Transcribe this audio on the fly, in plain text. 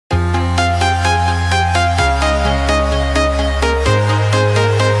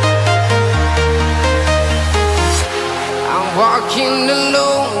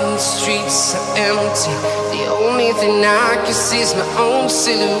can seize my own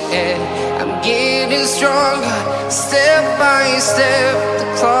silhouette. I'm getting stronger, step by step. The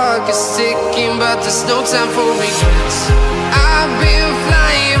clock is ticking, but there's no time for regrets. I've been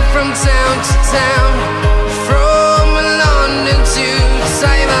flying from town to town, from London to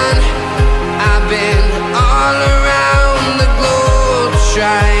Taiwan. I've been all around the globe,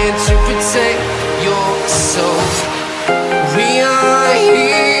 trying to protect your soul. We are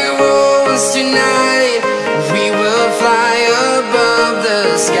heroes tonight. We will fly above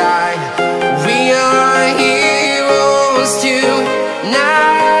the sky. We are heroes tonight.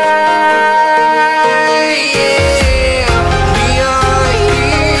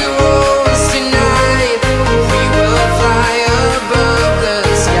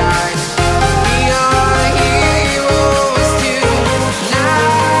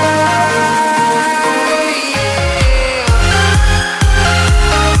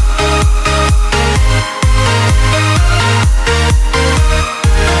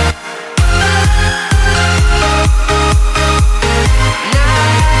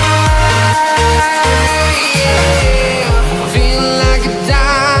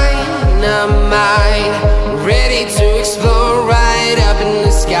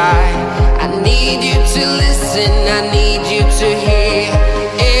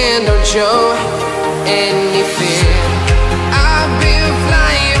 Show any fear. I've been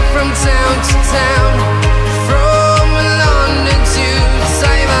flying from town to town, from London to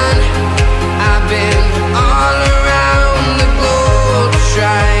Taiwan. I've been all around the globe,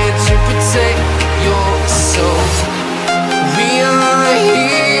 trying to protect your soul. We are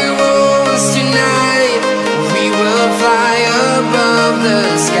heroes tonight. We will fly above the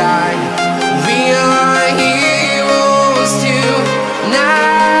sky. We are heroes tonight.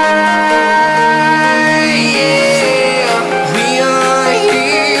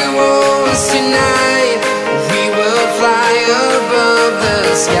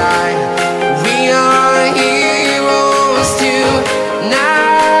 Sky. We are heroes tonight.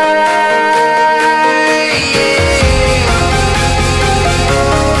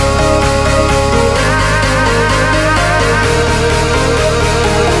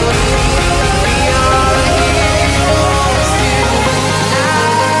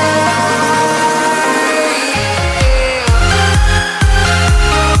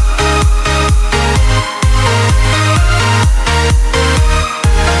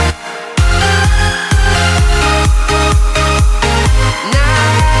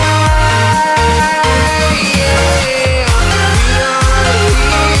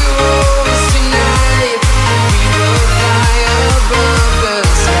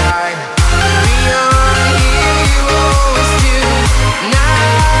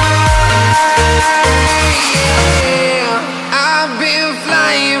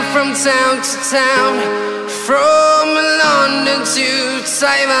 Town to town, from London to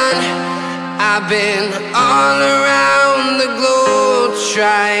Taiwan. I've been all around the globe,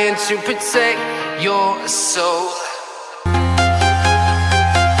 trying to protect your soul.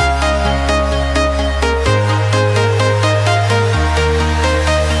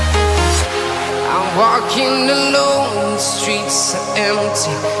 I'm walking alone, the streets are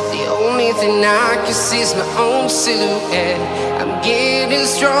empty. The only thing I can see is my own silhouette. I'm getting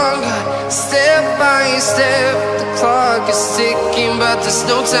stronger, step by step. The clock is ticking, but there's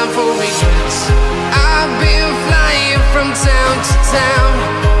no time for regrets. I've been flying from town to town,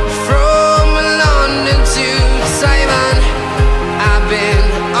 from London to Taiwan. I've been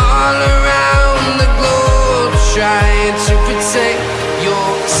all around the globe, trying to protect your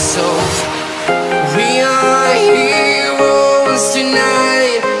soul. We are heroes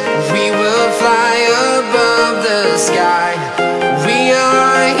tonight. We will fly above the sky. We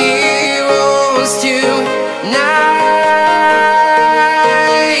are heroes tonight.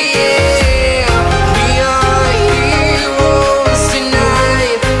 We are heroes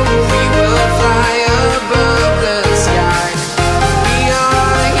tonight. We will fly above the sky. We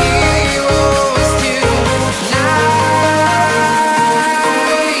are heroes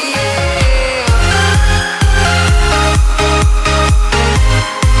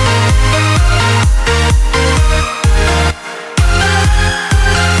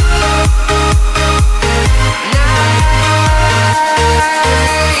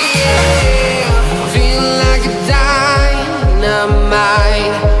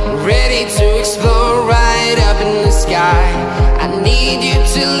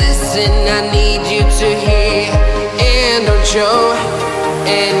show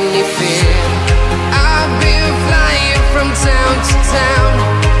any fear. I've been flying from town to town,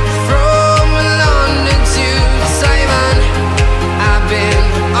 from London to Taiwan. I've been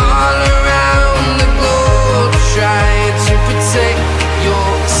all around the globe trying to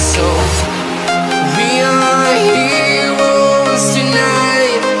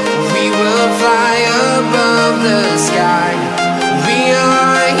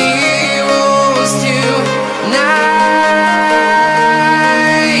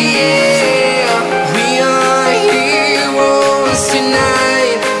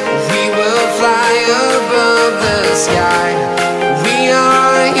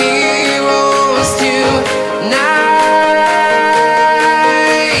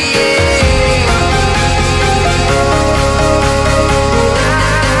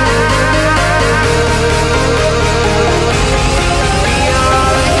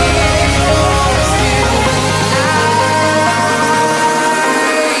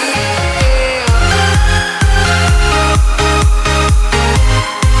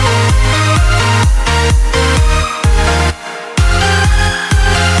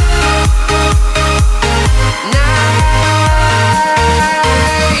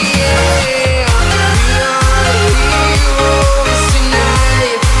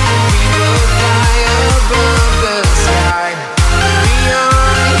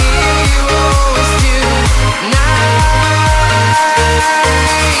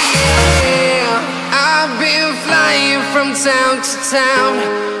town,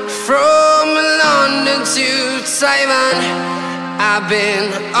 from London to Taiwan. I've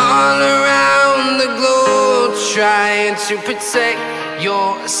been all around the globe trying to protect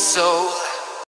your soul.